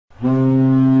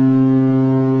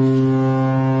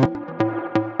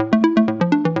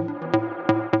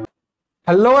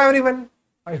Hello everyone,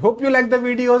 I hope you like the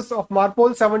videos of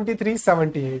Marpol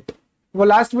 73-78. Our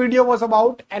last video was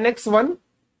about Annex 1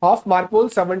 of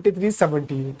Marpol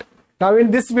 73-78. Now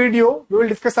in this video, we will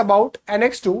discuss about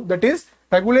Annex 2, that is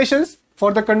regulations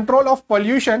for the control of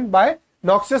pollution by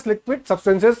noxious liquid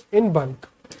substances in bulk.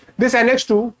 This Annex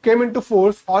 2 came into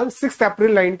force on 6th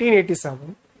April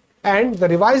 1987 and the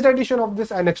revised edition of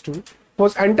this Annex 2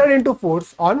 was entered into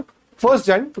force on 1st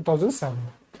Jan 2007.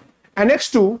 Annex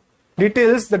 2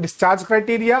 details the discharge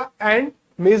criteria and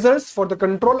measures for the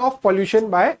control of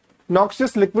pollution by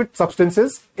noxious liquid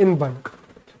substances in bulk.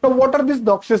 Now, what are these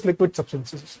noxious liquid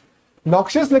substances?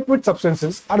 Noxious liquid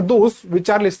substances are those which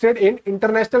are listed in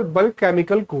International Bulk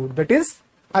Chemical Code, that is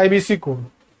IBC code.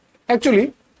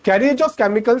 Actually, carriage of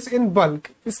chemicals in bulk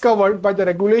is covered by the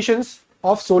regulations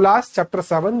of SOLAS Chapter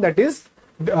 7, that is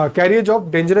carriage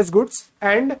of dangerous goods,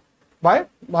 and by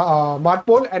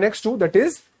Marpol Annex 2, that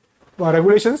is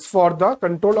regulations for the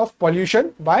control of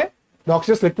pollution by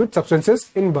noxious liquid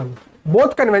substances in bulk.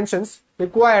 Both conventions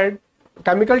required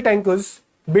chemical tankers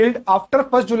built after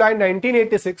 1st July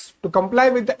 1986 to comply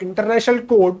with the International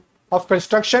Code of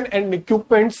Construction and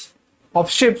Equipments of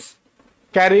ships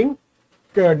carrying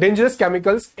dangerous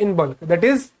chemicals in bulk, that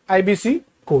is IBC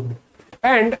code.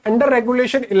 And under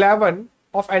Regulation 11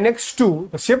 of Annex 2,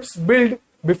 the ships built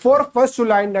before 1st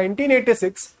July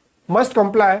 1986 must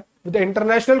comply with the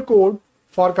International Code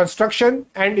for Construction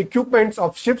and Equipments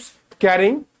of Ships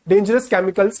Carrying Dangerous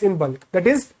Chemicals in Bulk, that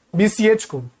is BCH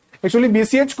code. Actually,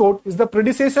 BCH code is the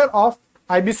predecessor of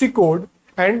IBC code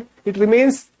and it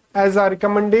remains as a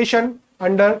recommendation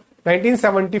under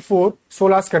 1974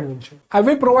 SOLAS Convention. I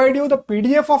will provide you the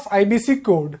PDF of IBC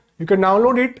code. You can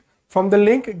download it from the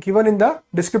link given in the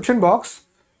description box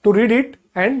to read it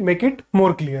and make it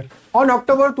more clear. On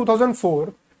October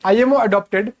 2004, IMO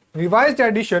adopted revised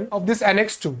edition of this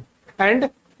Annex 2 and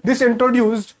this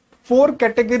introduced 4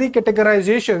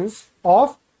 categorizations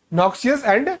of noxious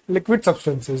and liquid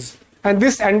substances, and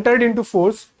this entered into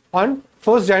force on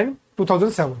 1st Jan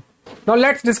 2007. Now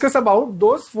let's discuss about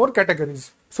those 4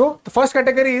 categories. So the first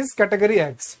category is Category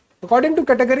X. According to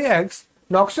Category X,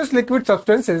 noxious liquid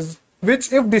substances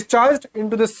which, if discharged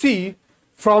into the sea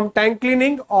from tank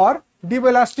cleaning or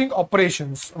deballasting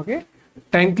operations,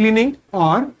 tank cleaning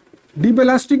or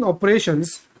deballasting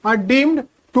operations are deemed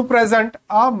to present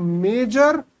a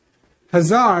major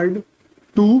hazard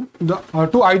to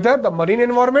either the marine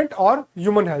environment or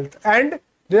human health, and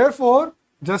therefore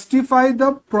justify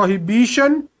the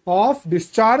prohibition of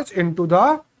discharge into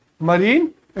the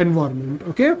marine environment.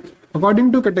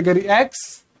 According to Category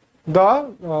X,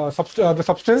 the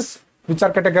substance which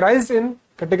are categorized in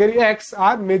Category X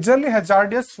are majorly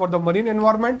hazardous for the marine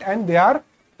environment and they are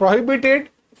prohibited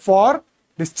for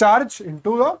discharge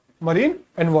into the marine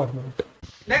environment.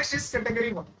 Next is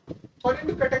Category 1. According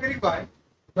to Category Y,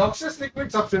 noxious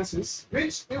liquid substances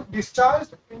which, if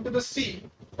discharged into the sea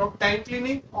from tank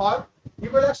cleaning or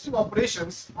deballasting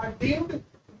operations, are deemed to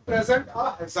present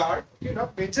a hazard,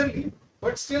 not majorly,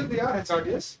 but still they are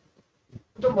hazardous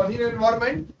to the marine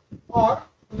environment or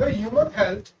to the human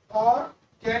health, or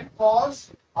can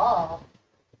cause harm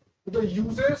to the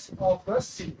users of the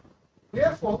sea.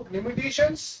 Therefore,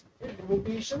 limitations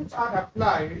are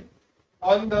applied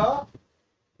on the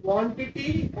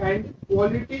quantity and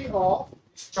quality of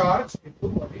discharge into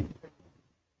marine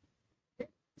environment.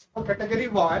 For Category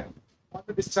Y, on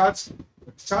the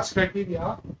discharge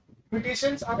criteria,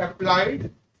 limitations are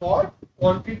applied for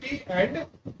quantity and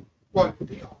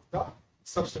quality of the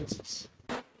substances.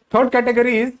 Third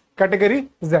category is Category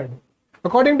Z.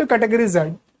 According to Category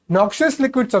Z, noxious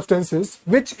liquid substances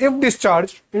which, if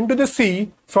discharged into the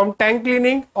sea from tank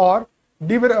cleaning or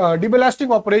deballasting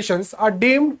operations, are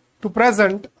deemed to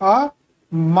present a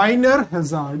minor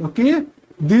hazard.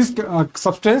 These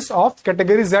substances of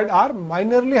Category Z are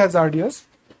minorly hazardous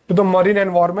to the marine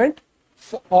environment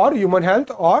or human health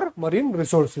or marine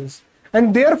resources,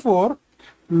 and therefore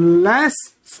less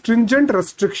stringent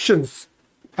restrictions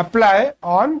apply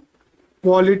on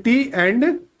quality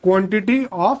and quantity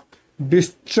of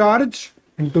discharge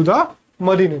into the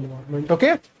marine environment.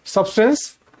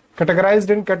 Substance categorized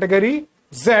in Category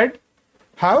Z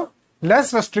have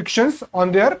less restrictions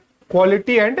on their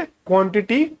quality and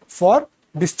quantity for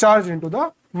discharge into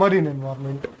the marine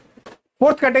environment.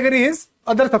 Fourth category is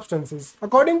other substances.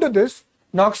 According to this,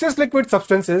 noxious liquid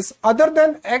substances other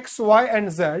than X, Y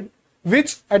and Z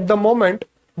which at the moment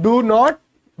do not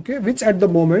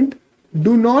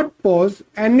pose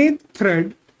any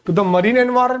threat to the marine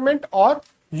environment or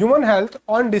human health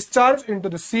on discharge into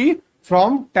the sea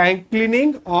from tank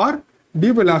cleaning or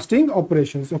deballasting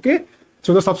operations.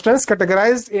 So the substance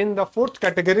categorized in the fourth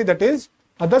category, that is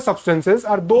other substances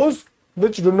are those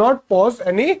which do not pose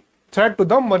any threat to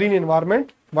the marine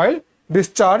environment while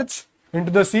discharge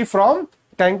into the sea from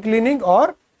tank cleaning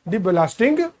or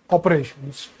deballasting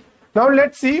operations. Now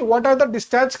let's see what are the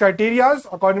discharge criteria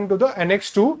according to the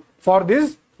Annex II for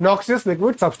these noxious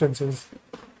liquid substances.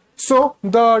 So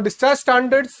the discharge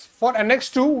standards for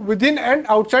Annex II within and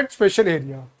outside special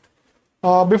area.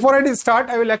 Before I start,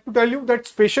 I would like to tell you that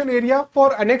special area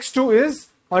for Annex II is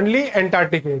only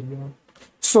Antarctic area.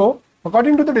 So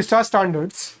according to the discharge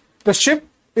standards, the ship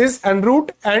is en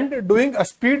route and doing a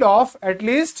speed of at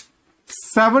least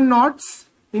 7 knots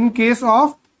in case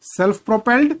of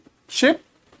self-propelled ship,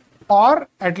 or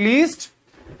at least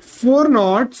 4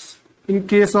 knots in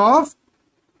case of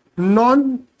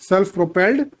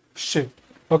non-self-propelled ship.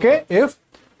 Okay, if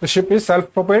the ship is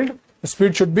self-propelled, the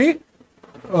speed should be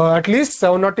at least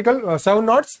 7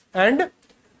 knots, and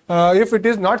if it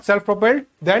is not self-propelled,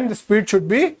 then the speed should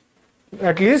be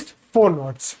at least 4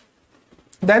 knots.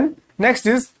 Then next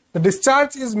is the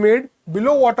discharge is made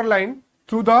below waterline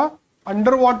through the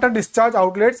underwater discharge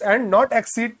outlets and not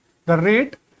exceed the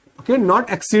rate, okay, not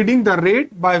exceeding the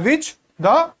rate by which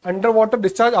the underwater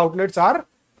discharge outlets are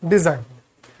designed.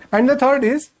 And the third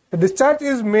is the discharge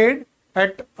is made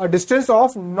at a distance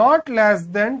of not less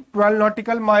than 12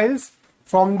 nautical miles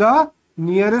from the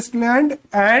nearest land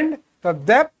and the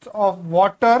depth of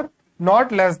water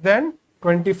not less than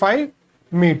 25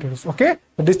 meters. Okay,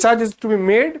 the discharge is to be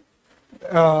made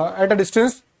at a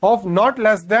distance of not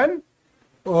less than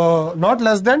 12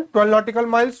 nautical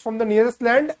miles from the nearest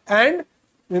land and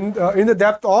in the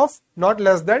depth of not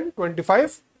less than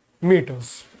 25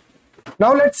 meters.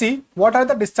 Now let's see what are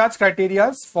the discharge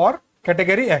criteria for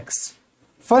category X.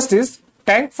 First is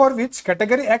tank for which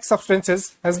category X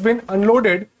substances has been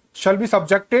unloaded shall be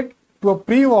subjected to a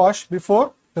pre-wash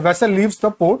before the vessel leaves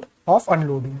the port of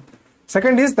unloading.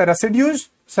 Second is the residues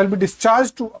shall be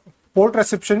discharged to port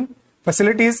reception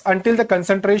facilities until the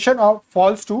concentration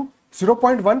falls to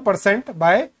 0.1%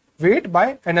 by weight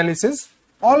by analysis.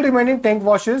 All remaining tank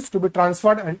washes to be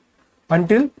transferred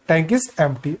until tank is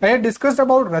empty. I had discussed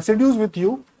about residues with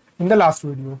you in the last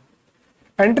video.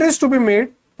 Entries to be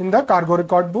made in the cargo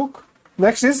record book.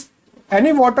 Next is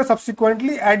any water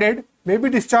subsequently added may be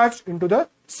discharged into the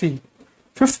sea.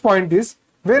 Fifth point is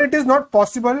where it is not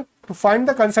possible to find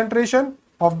the concentration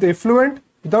of the effluent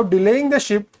without delaying the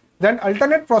ship, then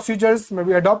alternate procedures may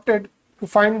be adopted to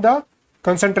find the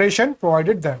concentration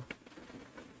provided that.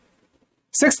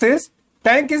 Sixth is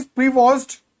tank is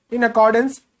pre-washed in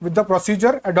accordance with the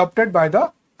procedure adopted by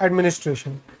the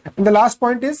administration. And the last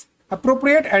point is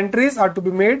appropriate entries are to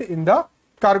be made in the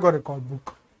cargo record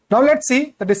book. Now let's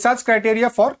see the discharge criteria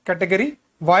for category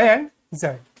Y and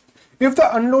Z. If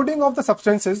the unloading of the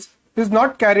substances is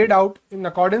not carried out in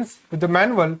accordance with the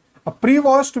manual, a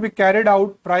pre-wash to be carried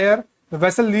out prior the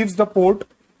vessel leaves the port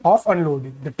of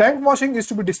unloading. The tank washing is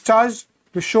to be discharged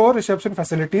to shore reception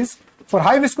facilities for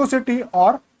high viscosity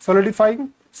or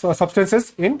solidifying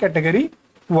substances in category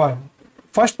 1.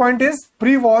 First point is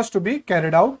pre-wash to be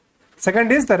carried out.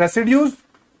 Second is the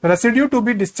residue to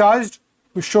be discharged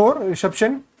to shore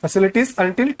reception facilities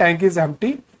until tank is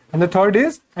empty. And the third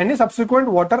is any subsequent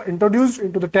water introduced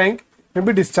into the tank may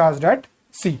be discharged at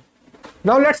sea.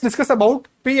 Now let's discuss about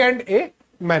P&A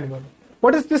manual.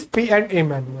 What is this P&A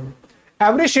manual?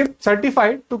 Every ship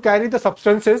certified to carry the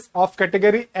substances of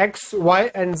category X,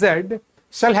 Y and Z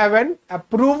shall have an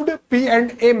approved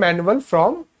P&A manual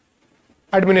from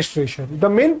administration. The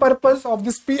main purpose of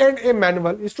this P&A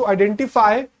manual is to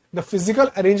identify the physical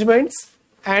arrangements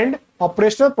and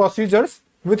operational procedures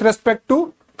with respect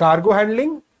to cargo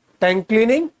handling, tank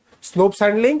cleaning, slopes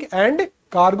handling and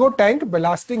cargo tank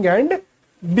ballasting and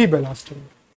deballasting.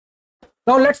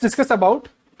 Now let's discuss about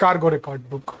cargo record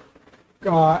book.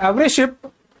 Every ship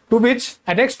to which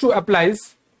Annex II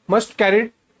applies must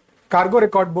carry cargo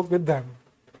record book with them.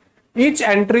 Each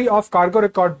entry of cargo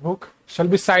record book shall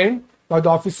be signed by the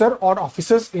officer or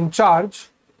officers in charge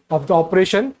of the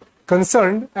operation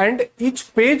concerned, and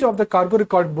each page of the cargo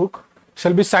record book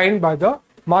shall be signed by the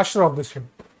master of the ship.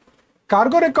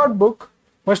 Cargo record book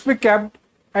must be kept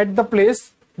at the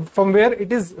place from where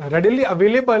it is readily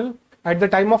available at the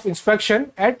time of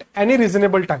inspection at any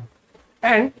reasonable time,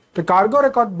 and the cargo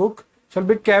record book shall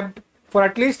be kept for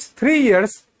at least 3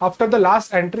 years after the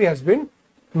last entry has been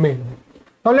made.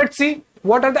 Now let's see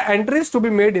what are the entries to be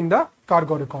made in the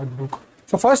cargo record book.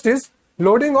 So first is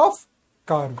loading of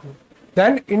cargo,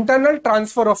 then internal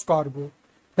transfer of cargo,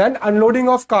 then unloading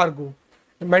of cargo,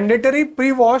 mandatory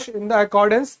pre-wash in the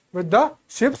accordance with the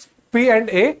ship's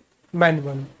P&A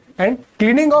manual, and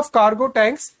cleaning of cargo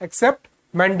tanks except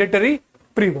mandatory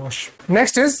pre-wash.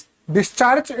 Next is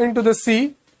discharge into the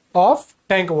sea of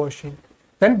tank washing,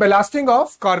 then ballasting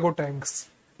of cargo tanks,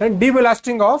 then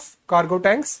deballasting of cargo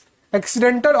tanks,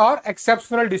 accidental or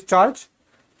exceptional discharge,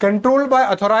 controlled by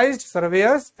authorized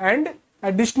surveyors, and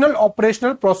additional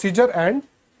operational procedure and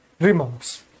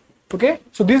remarks. Okay,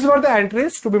 so these were the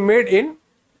entries to be made in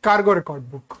cargo record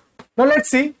book. Now let's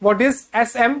see what is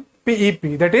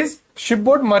SMPEP, that is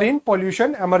Shipboard Marine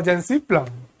Pollution Emergency Plan.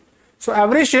 So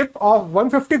every ship of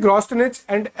 150 gross tonnage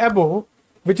and above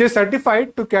which is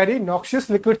certified to carry noxious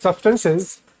liquid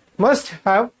substances must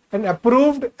have an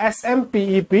approved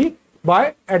SMPEP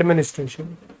by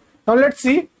administration. Now let's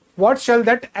see what shall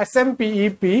that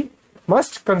SMPEP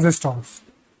must consist of.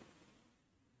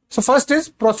 So first is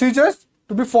procedures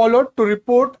to be followed to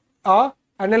report a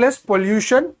NLS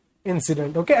pollution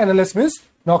incident. Okay, NLS means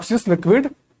noxious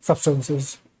liquid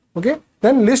substances. Okay,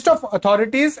 then list of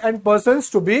authorities and persons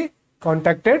to be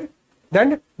contacted,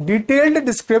 then detailed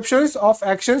descriptions of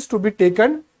actions to be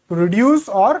taken to reduce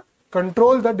or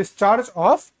control the discharge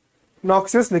of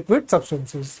noxious liquid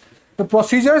substances, the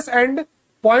procedures and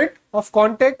point of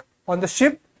contact on the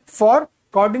ship for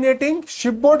coordinating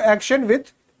shipboard action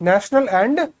with national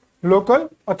and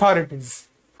local authorities.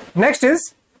 Next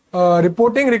is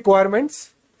reporting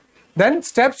requirements, then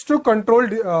steps to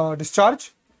control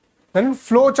discharge, then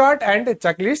flow chart and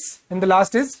checklists, and the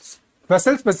last is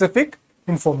vessel specific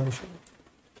information.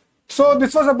 So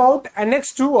this was about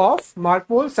Annex 2 of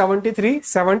Marpol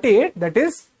 73-78, that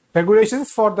is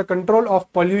regulations for the control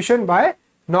of pollution by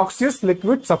noxious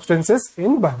liquid substances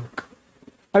in bulk.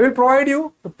 I will provide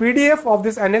you the PDF of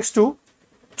this Annex 2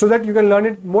 so that you can learn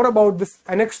it more about this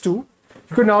Annex 2.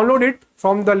 You can download it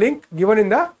from the link given in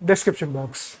the description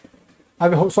box. I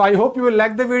hope you will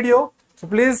like the video. So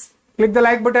please click the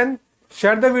like button,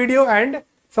 share the video and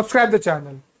subscribe the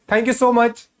channel. Thank you so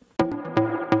much.